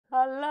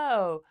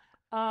So,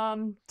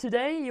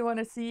 today you want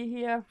to see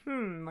here,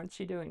 what's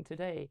she doing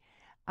today?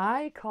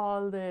 I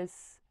call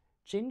this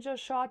ginger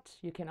shot.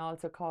 You can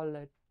also call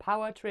it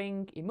power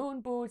drink,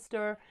 immune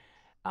booster.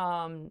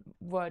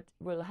 What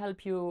will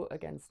help you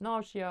against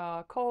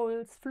nausea,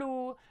 colds,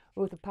 flu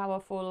with the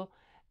powerful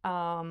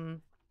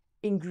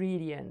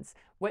ingredients.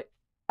 What?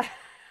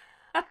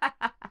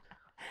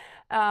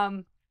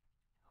 um,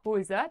 who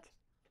is that?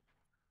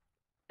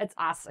 It's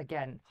us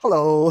again.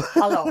 Hello.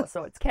 Hello.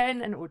 So it's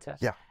Ken and Ute.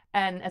 Yeah.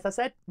 And as I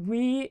said,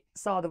 we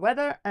saw the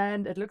weather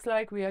and it looks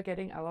like we are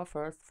getting our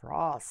first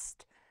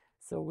frost.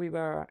 So we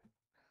were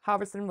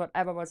harvesting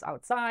whatever was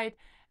outside,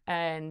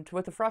 and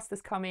with the frost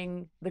is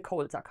coming, the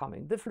colds are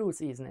coming, the flu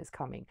season is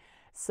coming.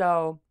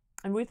 So,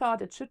 and we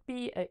thought it should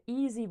be an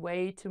easy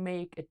way to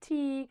make a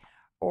tea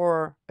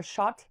or a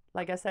shot,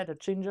 like I said, a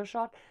ginger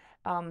shot.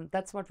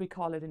 That's what we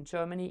call it in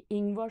Germany,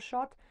 Ingwer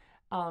shot.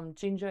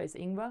 Ginger is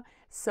ingwer.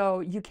 So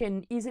you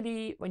can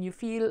easily, when you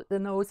feel the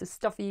nose is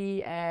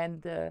stuffy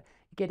and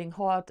getting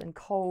hot and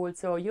cold,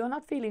 so you're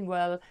not feeling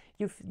well,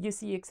 you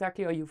see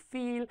exactly, or you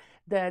feel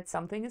that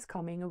something is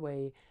coming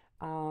away.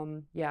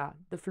 Yeah,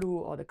 the flu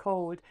or the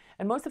cold.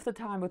 And most of the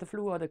time with the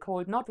flu or the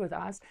cold, not with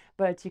us,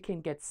 but you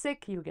can get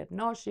sick, you get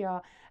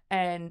nausea,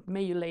 and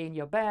may you lay in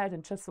your bed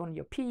and just want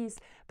your peace,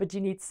 but you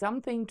need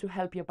something to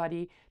help your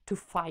body to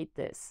fight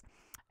this.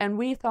 And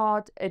we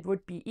thought it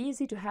would be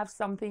easy to have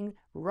something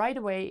right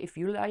away if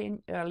you lay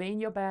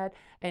in your bed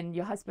and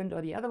your husband,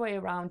 or the other way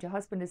around, your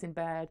husband is in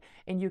bed,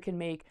 and you can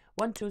make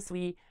 1, 2,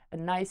 3, a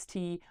nice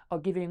tea, or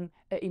give him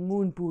an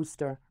immune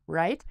booster,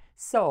 right?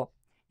 So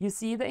you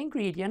see the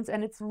ingredients,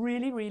 and it's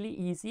really, really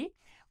easy.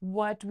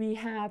 What we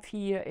have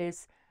here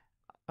is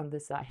on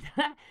this side,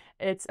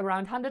 it's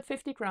around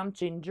 150 gram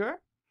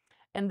ginger.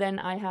 And then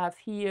I have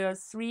here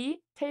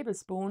 3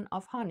 tablespoons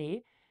of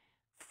honey,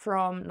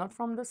 from not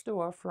from the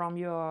store, from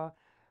your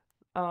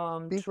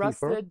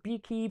trusted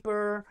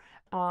beekeeper.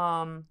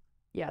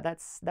 Yeah,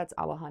 that's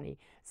our honey.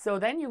 So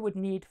then you would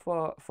need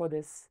for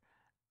this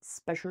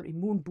special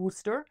immune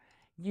booster,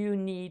 you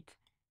need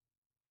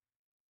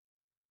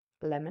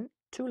lemon,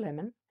 2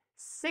 lemon,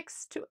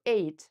 6 to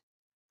 8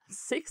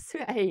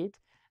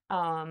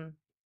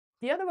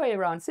 the other way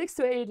around, 6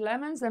 to 8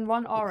 lemons and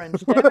 1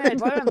 orange. Damn it,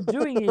 what am I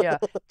doing here?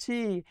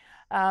 Tea.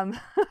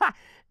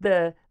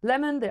 The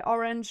lemon, the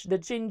orange, the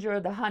ginger,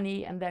 the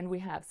honey, and then we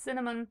have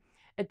cinnamon,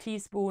 a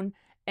teaspoon,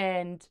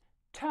 and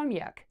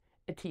turmeric,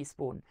 a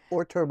teaspoon.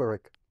 Or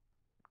turmeric.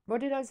 What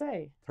did I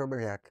say?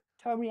 Turmeric.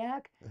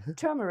 Turmeric?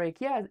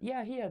 Turmeric,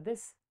 yeah, here,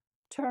 this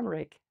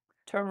turmeric,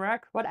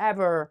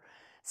 whatever.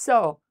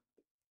 So,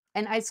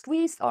 and I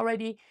squeezed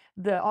already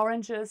the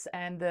oranges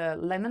and the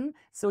lemon,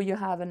 so you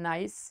have a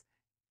nice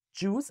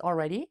juice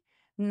already.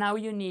 Now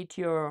you need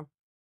your,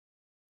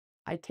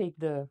 I take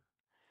the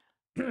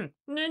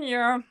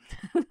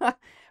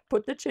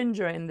put the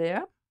ginger in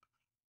there,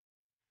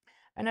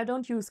 and I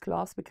don't use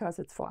cloves because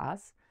it's for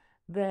us.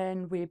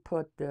 Then we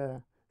put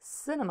the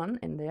cinnamon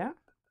in there,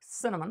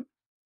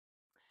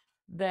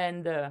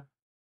 then the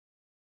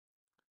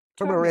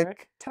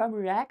turmeric,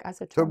 I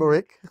said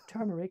turmeric,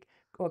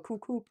 or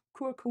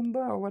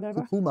curcuma or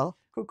whatever,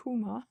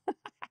 curcuma.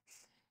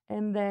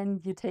 And then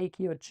you take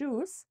your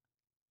juice.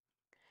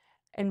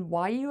 And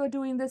why you are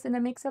doing this in a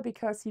mixer?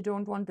 Because you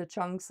don't want the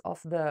chunks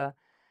of the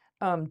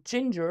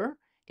ginger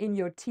in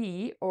your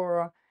tea,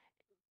 or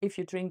if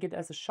you drink it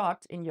as a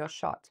shot, in your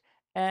shot.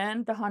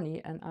 And the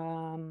honey,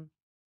 and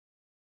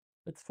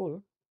it's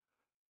full.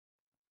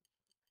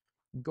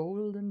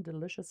 Golden,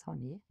 delicious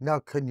honey. Now,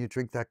 can you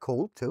drink that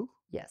cold too?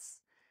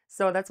 Yes.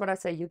 So that's what I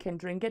say. You can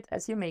drink it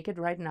as you make it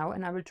right now,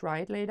 and I will try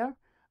it later.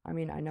 I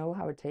mean, I know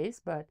how it tastes,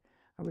 but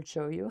I will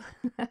show you.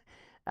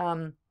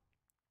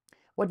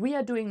 What we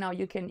are doing now,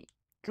 you can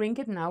drink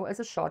it now as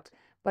a shot,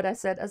 but I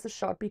said as a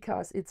shot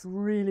because it's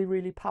really,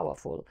 really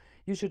powerful.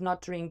 You should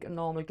not drink a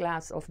normal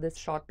glass of this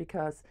shot,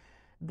 because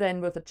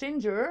then with the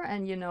ginger,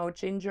 and you know,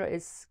 ginger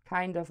is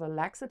kind of a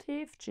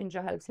laxative.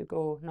 Ginger helps you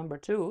go number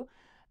 2.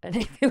 And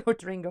if you would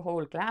drink a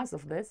whole glass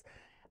of this,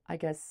 I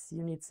guess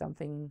you need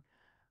something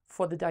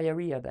for the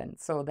diarrhea then.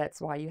 So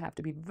that's why you have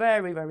to be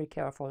very, very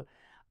careful.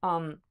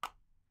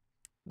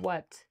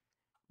 What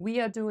we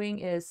are doing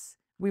is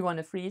we want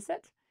to freeze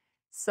it.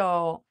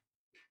 So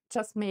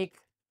just make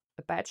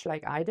a batch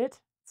like I did.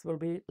 This will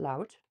be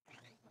loud.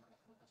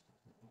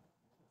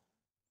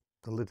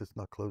 The lid is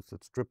not closed.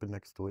 It's dripping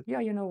next to it. Yeah,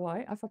 you know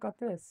why? I forgot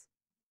this.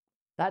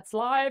 That's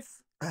live.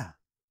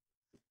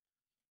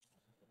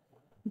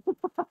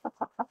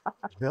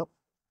 Yep.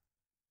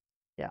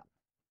 Yeah.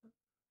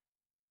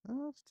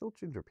 Still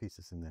ginger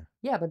pieces in there.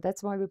 Yeah, but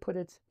that's why we put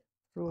it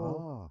through.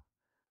 Oh.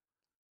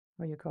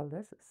 What do you call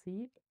this?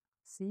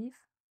 Sieve?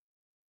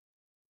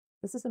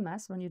 This is a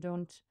mess when you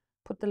don't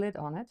put the lid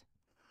on it.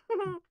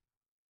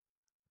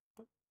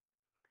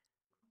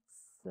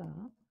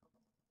 So,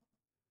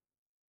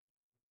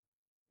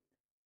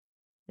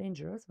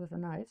 dangerous with a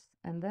knife.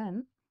 And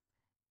then,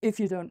 if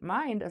you don't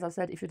mind, as I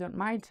said, if you don't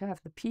mind to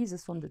have the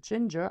pieces from the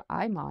ginger,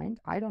 I mind.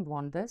 I don't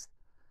want this.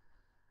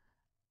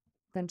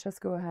 Then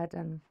just go ahead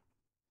and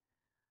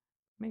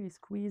maybe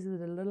squeeze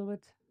it a little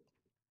bit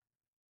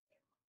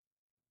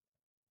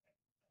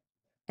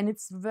And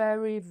it's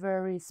very,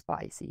 very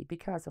spicy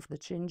because of the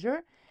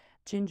ginger.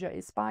 Ginger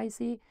is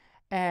spicy,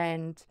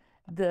 and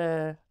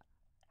the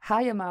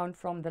high amount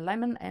from the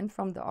lemon and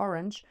from the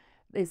orange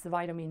is the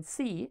vitamin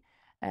C.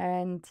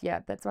 And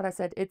yeah, that's what I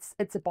said. It's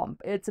a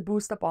bump. It's a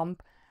booster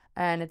bump,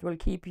 and it will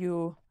keep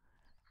you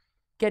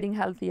getting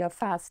healthier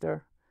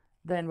faster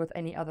than with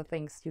any other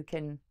things you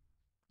can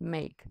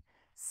make.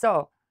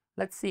 So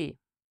let's see.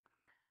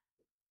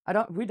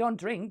 We don't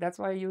drink. That's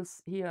why I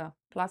use here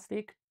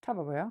plastic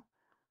Tupperware.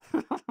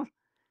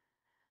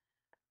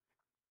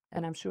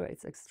 And I'm sure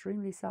it's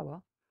extremely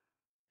sour.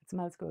 It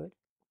smells good.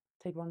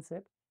 Take one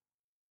sip.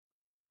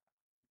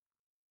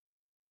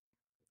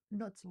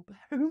 Not so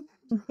bad.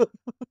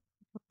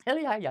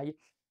 Yeah.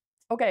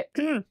 Okay.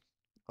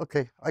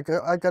 Okay, I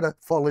gotta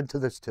fall into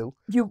this too.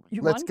 You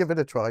Let's want? give it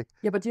a try.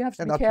 Yeah, but you have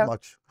to And be not too careful.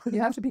 much.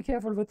 You have to be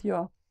careful with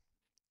your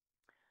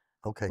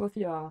Okay,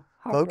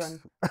 heartburn.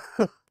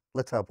 folks,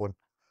 let's have one.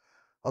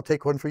 I'll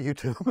take one for you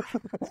too.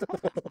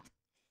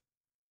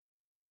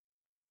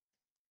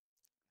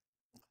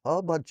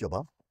 Oh, my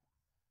jobber.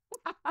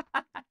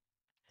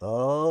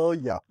 Oh,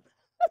 yeah.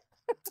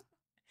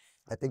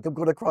 I think I'm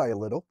going to cry a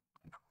little.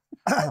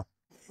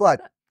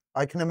 But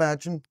I can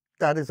imagine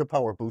that is a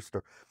power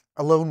booster.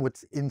 Alone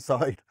what's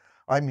inside.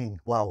 I mean,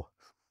 wow.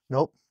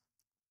 Nope.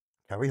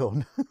 Carry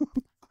on.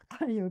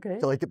 Are you okay?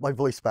 Till I get my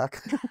voice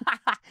back.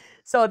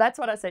 So that's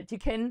what I said. You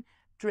can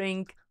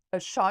drink a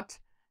shot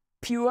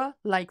pure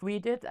like we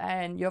did,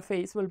 and your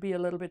face will be a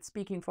little bit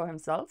speaking for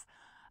himself.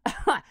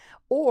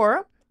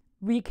 Or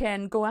we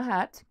can go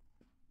ahead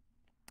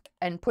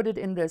and put it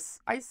in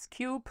this ice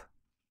cube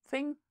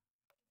thing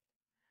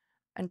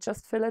and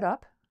just fill it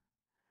up.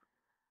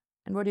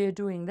 And what are you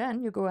doing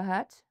then? You go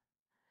ahead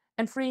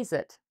and freeze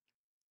it.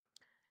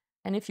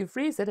 And if you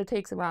freeze it, it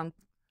takes around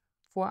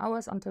 4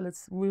 hours until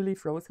it's really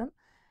frozen.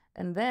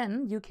 And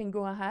then you can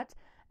go ahead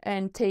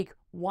and take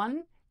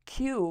 1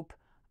 cube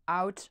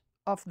out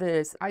of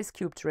this ice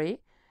cube tray.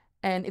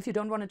 And if you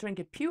don't want to drink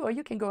it pure,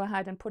 you can go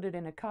ahead and put it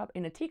in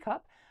a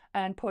teacup,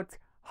 and put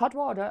hot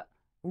water,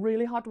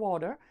 really hot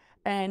water,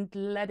 and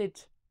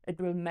it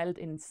will melt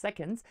in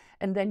seconds.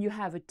 And then you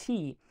have a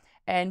tea.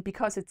 And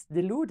because it's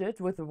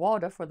diluted with the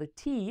water for the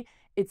tea,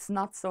 it's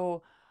not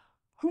so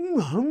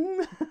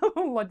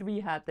what we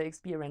had the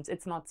experience.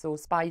 It's not so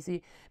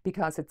spicy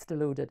because it's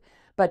diluted.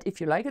 But if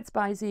you like it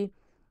spicy,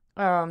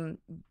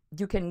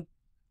 you can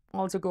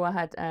also go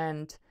ahead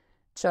and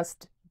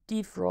just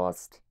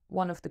defrost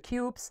one of the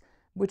cubes,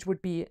 which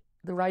would be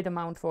the right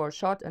amount for a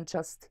shot, and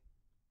just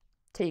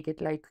take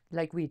it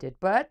like we did.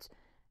 But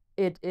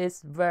it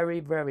is very,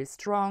 very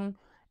strong,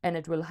 and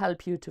it will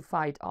help you to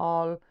fight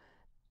all.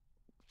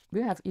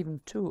 We have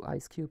even 2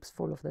 ice cubes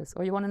full of this.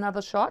 Oh, you want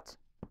another shot?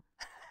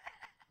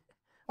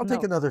 I'll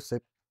take another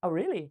sip. Oh,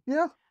 really?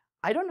 Yeah.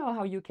 I don't know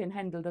how you can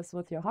handle this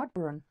with your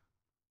heartburn.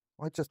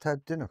 I just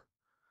had dinner.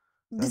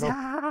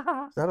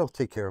 That'll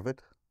take care of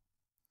it.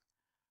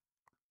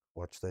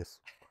 Watch this.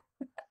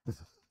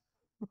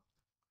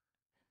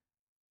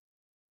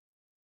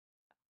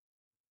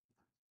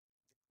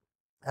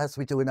 As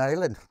we do in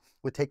Ireland,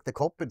 we take the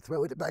cup and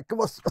throw it back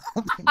to us.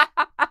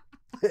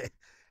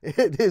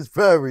 It is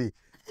very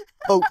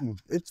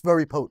potent. It's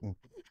very potent.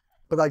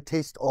 But I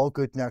taste all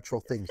good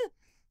natural things.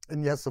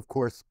 And yes, of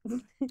course,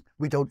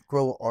 we don't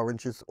grow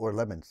oranges or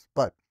lemons,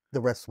 but the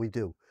rest we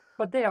do.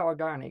 But they are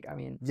organic, I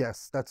mean.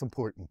 Yes, that's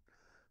important.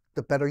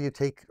 The better you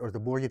take, or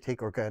the more you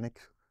take organic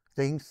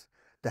things,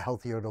 the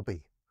healthier it'll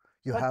be.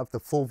 You have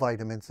the full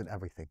vitamins and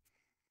everything.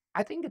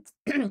 I think it's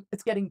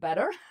it's getting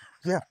better.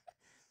 Yeah.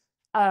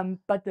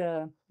 But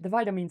the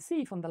vitamin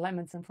C from the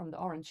lemons and from the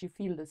orange, you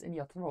feel this in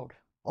your throat.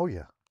 Oh,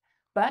 yeah.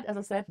 But as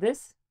I said,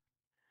 this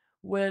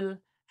will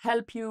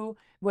help you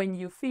when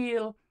you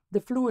feel the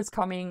flu is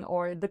coming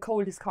or the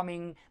cold is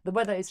coming, the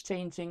weather is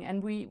changing,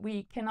 and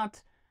we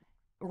cannot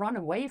run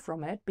away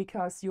from it,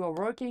 because you are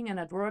working, and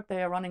at work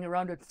they are running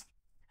around it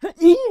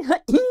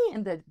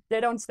and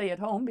they don't stay at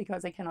home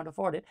because they cannot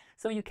afford it.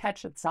 So you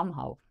catch it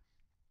somehow.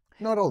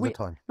 Not all the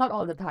time. Not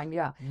all the time,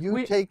 yeah.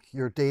 You take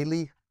your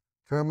daily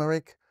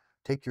turmeric,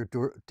 take your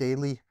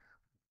daily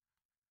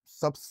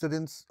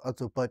substance,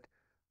 also, but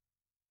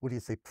what do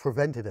you say,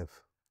 preventative,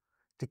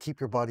 to keep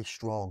your body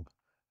strong,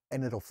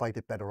 and it'll fight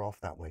it better off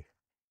that way.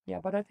 Yeah,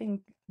 but I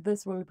think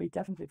this will be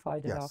definitely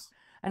fight it off. Yes.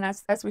 And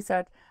as we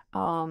said,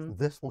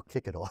 this will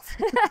kick it off.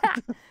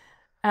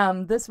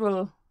 This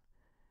will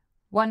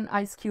 1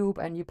 ice cube,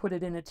 and you put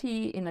it in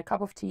a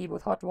cup of tea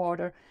with hot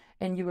water,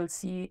 and you will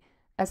see,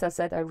 as I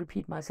said, I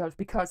repeat myself,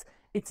 because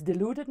it's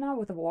diluted now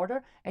with the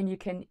water, and you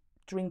can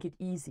drink it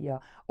easier.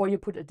 Or you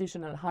put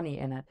additional honey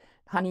in it.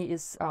 Honey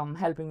is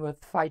helping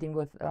with fighting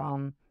with,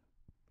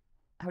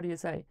 how do you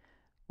say,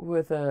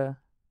 with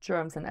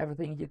germs and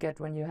everything you get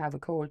when you have a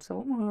cold.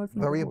 So it's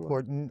very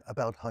important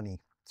about honey.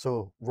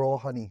 So raw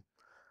honey,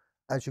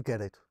 as you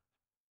get it,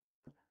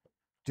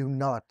 do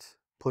not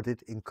put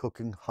it in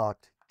cooking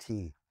hot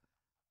tea.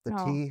 The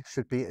tea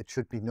should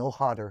be no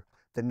hotter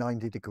than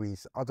 90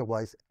 degrees.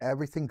 Otherwise,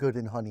 everything good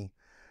in honey,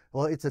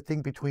 well, it's a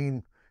thing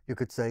between, you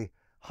could say,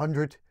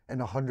 100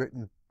 and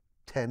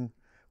 110,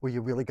 where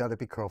you really got to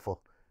be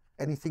careful.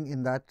 Anything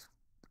in that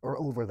or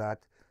over that,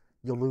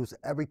 you'll lose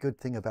every good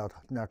thing about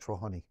natural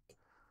honey.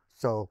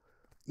 So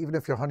even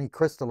if your honey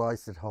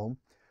crystallized at home,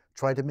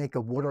 try to make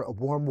a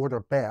warm water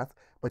bath,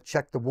 but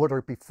check the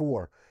water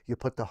before you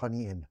put the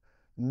honey in.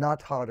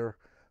 Not hotter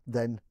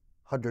than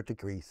 100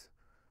 degrees.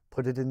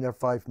 Put it in there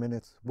 5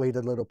 minutes, wait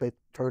a little bit,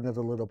 turn it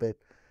a little bit,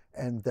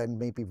 and then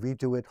maybe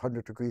redo it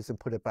 100 degrees and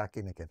put it back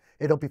in again.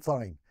 It'll be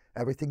fine.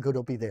 Everything good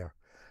will be there.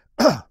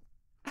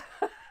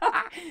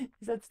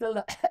 Is that still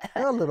the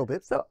Yeah, a little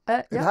bit. So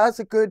It has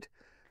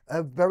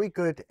a very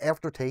good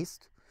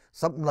aftertaste,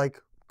 something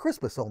like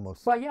Christmas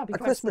almost. well, yeah, A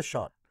because Christmas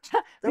shot.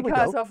 There we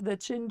because go. of the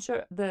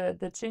ginger,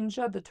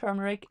 the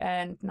turmeric,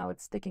 and now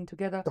it's sticking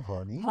together. The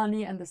honey.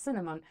 Honey and the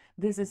cinnamon.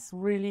 This is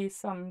really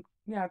some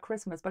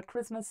Christmas, but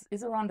Christmas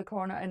is around the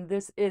corner, and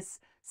this is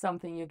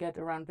something you get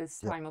around this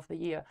time of the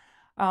year.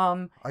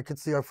 I could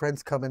see our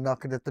friends coming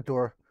knocking at the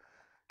door.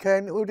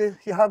 Ken, Ude,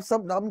 you have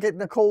something? I'm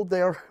getting a cold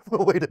there.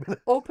 Wait a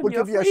minute. Open We'll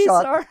your give you a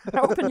shot. freezer.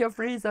 Open your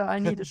freezer. I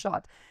need a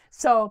shot.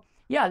 So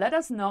yeah, let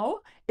us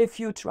know if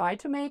you try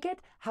to make it.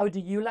 How do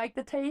you like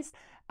the taste?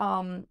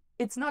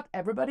 It's not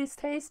everybody's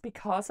taste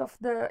because of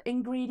the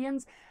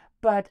ingredients,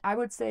 but I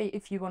would say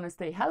if you want to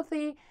stay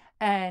healthy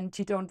and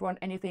you don't want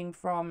anything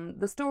from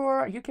the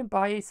store, you can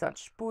buy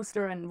such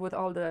booster and with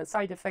all the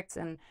side effects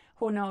and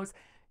who knows.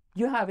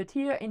 You have it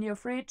here in your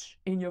fridge,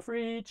 in your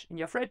fridge.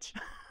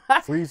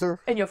 Freezer.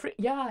 In your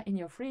in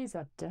your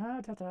freezer.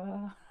 Da, da,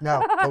 da.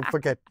 Now, don't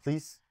forget,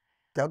 please,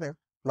 down there,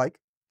 like,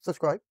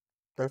 subscribe.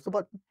 There's the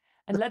button.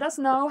 And let us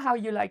know how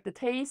you like the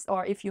taste,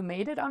 or if you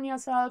made it on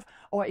yourself,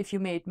 or if you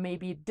made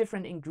maybe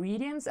different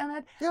ingredients in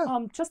it.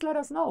 Yeah. Just let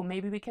us know.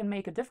 Maybe we can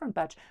make a different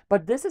batch.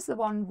 But this is the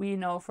one we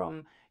know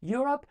from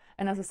Europe.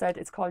 And as I said,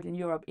 it's called in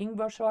Europe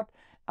ingwer shot.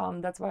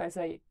 That's why I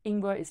say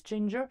ingwer is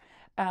ginger.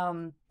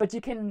 But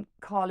you can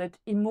call it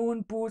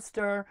immune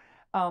booster,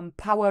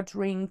 power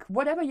drink,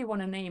 whatever you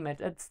want to name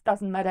it. It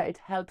doesn't matter. It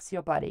helps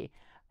your body.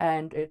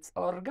 And it's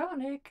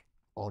organic.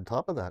 On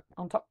top of that.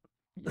 On top.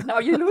 Now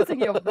you're losing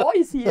your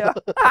voice here.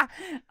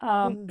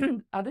 Are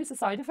these the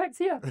side effects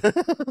here?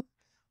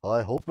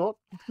 I hope not.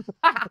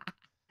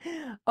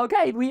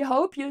 Okay, we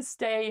hope you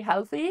stay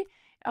healthy,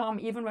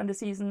 even when the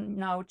season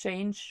now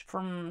change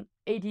from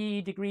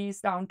 80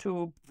 degrees down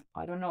to,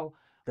 I don't know.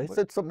 They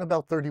said something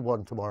about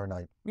 31 tomorrow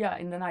night. Yeah,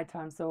 in the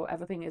nighttime. So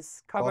everything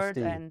is covered.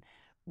 Frosty. And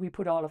we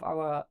put all of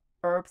our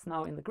herbs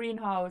now in the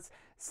greenhouse.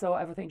 So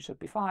everything should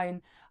be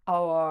fine.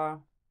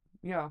 Not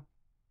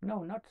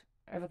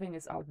everything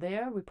is out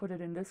there. We put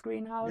it in this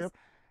greenhouse. Yep.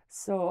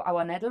 So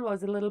our nettle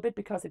was a little bit,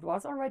 because it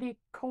was already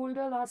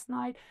colder last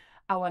night,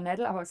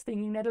 our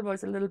stinging nettle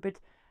was a little bit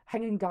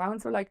hanging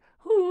down. So like,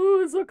 oh,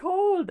 it's so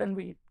cold. And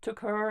we took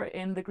her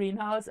in the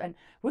greenhouse, and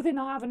within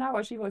half an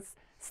hour she was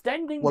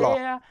standing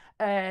there,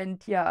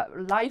 and yeah,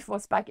 life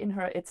was back in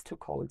her. It's too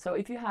cold. So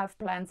if you have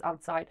plants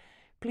outside,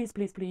 please,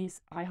 please,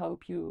 please, I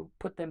hope you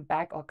put them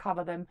back or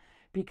cover them,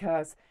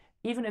 because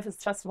even if it's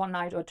just 1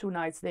 night or 2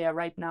 nights there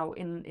right now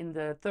in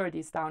the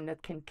 30s down,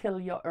 that can kill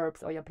your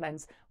herbs or your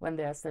plants when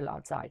they're still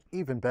outside.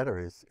 Even better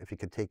is if you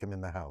could take them in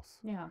the house.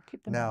 Yeah,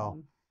 keep them Now,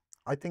 warm.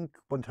 I think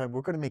one time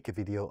we're going to make a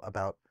video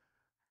about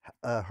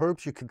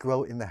herbs you could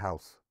grow in the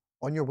house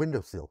on your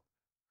windowsill.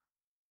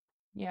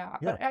 Yeah,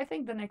 but I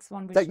think the next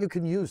one you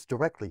can use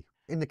directly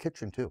in the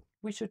kitchen too.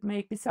 We should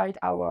make, beside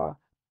our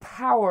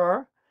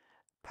power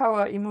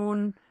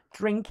immune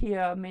drink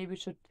here, maybe we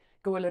should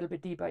go a little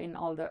bit deeper in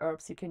all the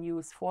herbs you can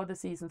use for the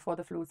season, for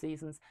the flu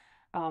seasons,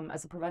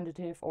 as a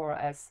preventative or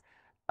as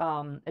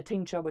a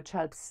tincture, which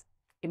helps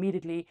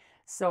immediately.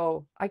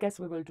 So I guess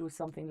we will do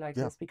something like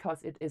this,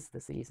 because it is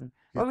the season.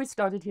 Well, we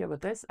started here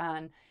with this,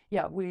 and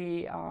yeah,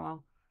 we are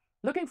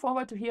looking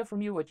forward to hear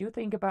from you what you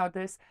think about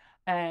this,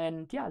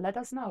 and yeah, let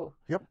us know.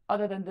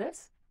 Other than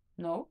this,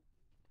 no.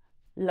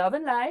 Love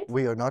and light.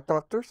 We are not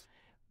doctors.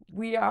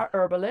 We are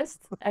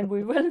herbalists, and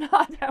we will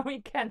not and we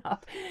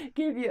cannot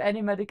give you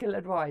any medical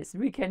advice.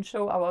 We can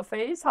show our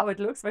face, how it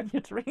looks when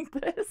you drink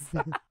this.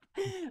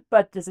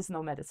 But this is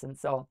no medicine.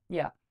 So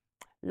yeah,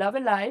 love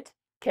and light,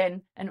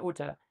 Ken and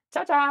Ute.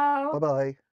 Ciao, ciao. Bye-bye.